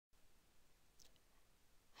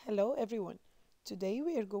Hello everyone. Today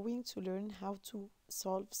we are going to learn how to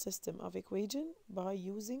solve system of equation by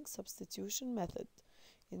using substitution method.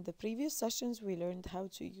 In the previous sessions we learned how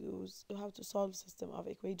to solve system of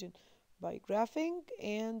equation by graphing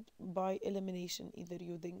and by elimination, either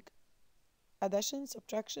using addition,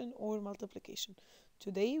 subtraction or multiplication.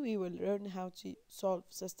 Today we will learn how to solve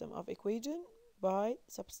system of equation by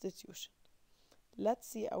substitution. Let's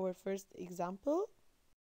see our first example.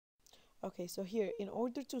 Okay, so here, in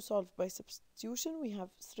order to solve by substitution, we have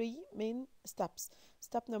three main steps.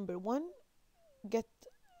 Step number one,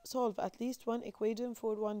 solve at least one equation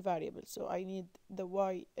for one variable. So I need the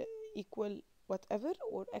y equal whatever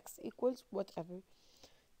or x equals whatever.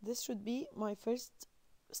 This should be my first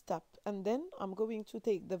step. And then I'm going to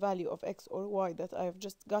take the value of x or y that I have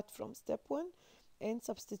just got from step one and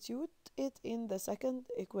substitute it in the second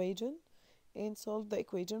equation and solve the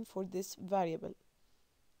equation for this variable.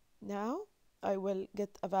 Now I will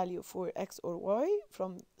get a value for x or y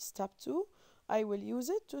from step 2. I will use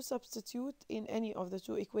it to substitute in any of the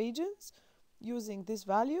two equations using this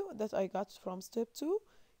value that I got from step 2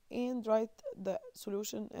 and write the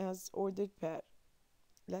solution as ordered pair.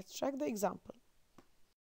 Let's check the example.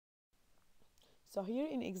 So here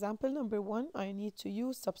in example number 1, I need to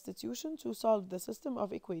use substitution to solve the system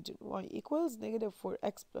of equation y equals negative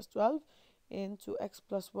 4x plus 12 and 2x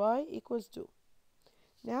plus y equals 2.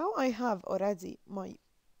 Now I have already my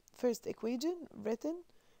first equation written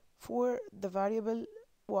for the variable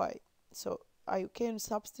y. So I can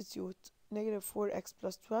substitute negative 4x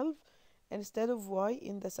plus 12 instead of y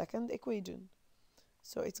in the second equation.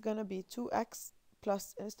 So it's gonna be 2x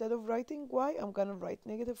plus, instead of writing y, I'm gonna write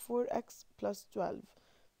negative 4x plus 12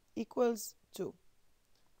 equals 2.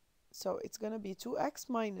 So it's gonna be 2x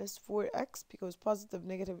minus 4x, because positive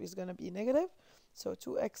negative is gonna be negative. So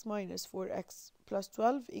 2x minus 4x plus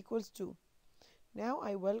 12 equals 2. Now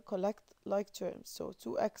I will collect like terms. So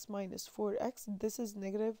 2x minus 4x, this is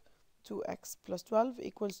negative 2x plus 12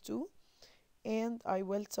 equals 2. And I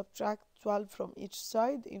will subtract 12 from each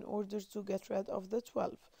side in order to get rid of the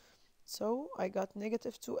 12. So I got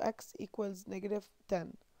negative 2x equals negative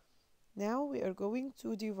 10. Now we are going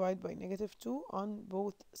to divide by negative 2 on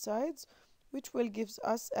both sides, which will give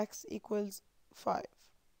us x equals 5.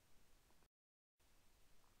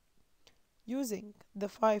 Using the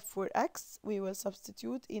 5 for x, we will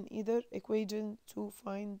substitute in either equation to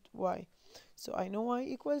find y. So I know y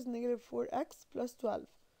equals negative 4x plus 12.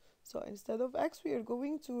 So instead of x, we are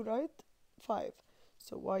going to write 5.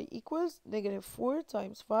 So y equals negative 4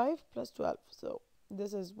 times 5 plus 12. So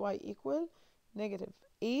this is y equal negative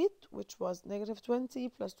 8, which was negative 20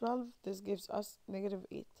 plus 12. This gives us negative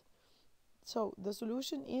 8. So the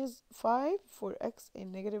solution is 5 for x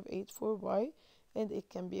and negative 8 for y. And it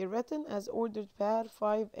can be written as ordered pair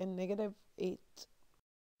 5 and negative 8.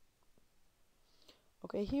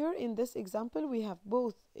 Okay, here in this example we have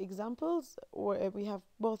both examples, or we have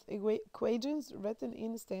both equations written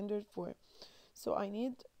in standard form. So I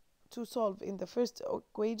need to solve in the first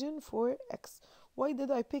equation for x. Why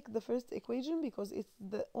did I pick the first equation? Because it's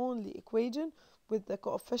the only equation with the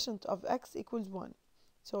coefficient of x equals 1.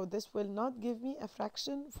 So this will not give me a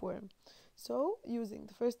fraction form. So using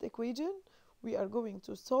the first equation, we are going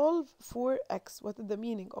to solve for x. What is the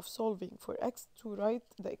meaning of solving for x? To write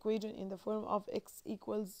the equation in the form of x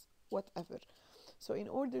equals whatever. So in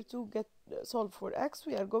order to solve for x,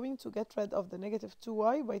 we are going to get rid of the negative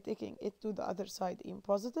 2y by taking it to the other side in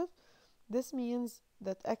positive. This means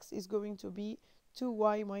that x is going to be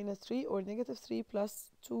 2y minus 3, or negative 3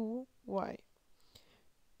 plus 2y.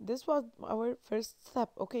 This was our first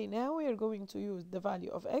step. Okay, now we are going to use the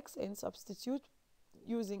value of x and substitute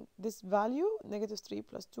using this value, negative 3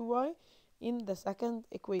 plus 2y, in the second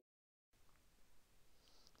equation.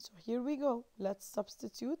 So here we go. Let's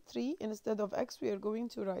substitute 3. Instead of x, we are going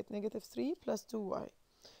to write negative 3 plus 2y.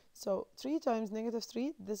 So 3 times negative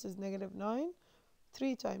 3, this is negative 9.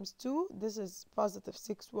 3 times 2, this is positive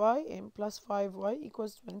 6y, and plus 5y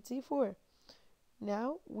equals 24.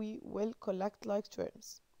 Now we will collect like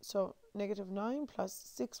terms. So negative 9 plus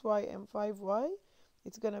 6y and 5y,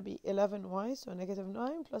 it's going to be 11y, so negative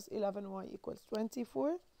 9 plus 11y equals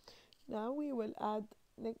 24. Now we will add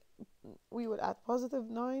positive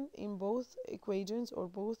 9 in both equations or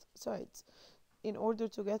both sides in order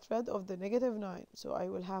to get rid of the negative 9. So I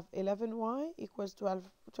will have 11y equals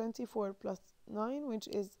 24 plus 9, which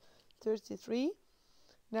is 33.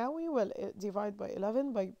 Now we will divide by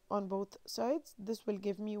 11 on both sides. This will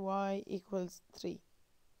give me y equals 3.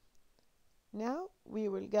 Now we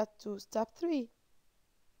will get to step 3.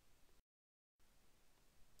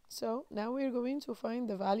 So now we're going to find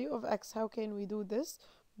the value of x. How can we do this?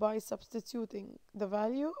 by substituting the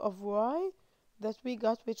value of y that we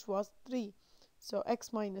got, which was 3. So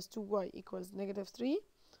x minus 2y equals negative 3.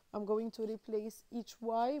 I'm going to replace each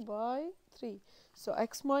y by 3. So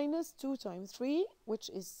x minus 2 times 3, which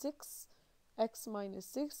is 6. X minus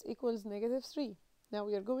 6 equals negative 3. Now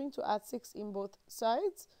we are going to add 6 in both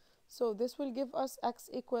sides. So this will give us x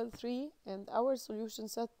equal 3, and our solution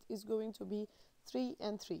set is going to be 3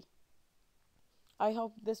 and 3. I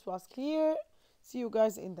hope this was clear. See you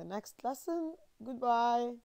guys in the next lesson. Goodbye.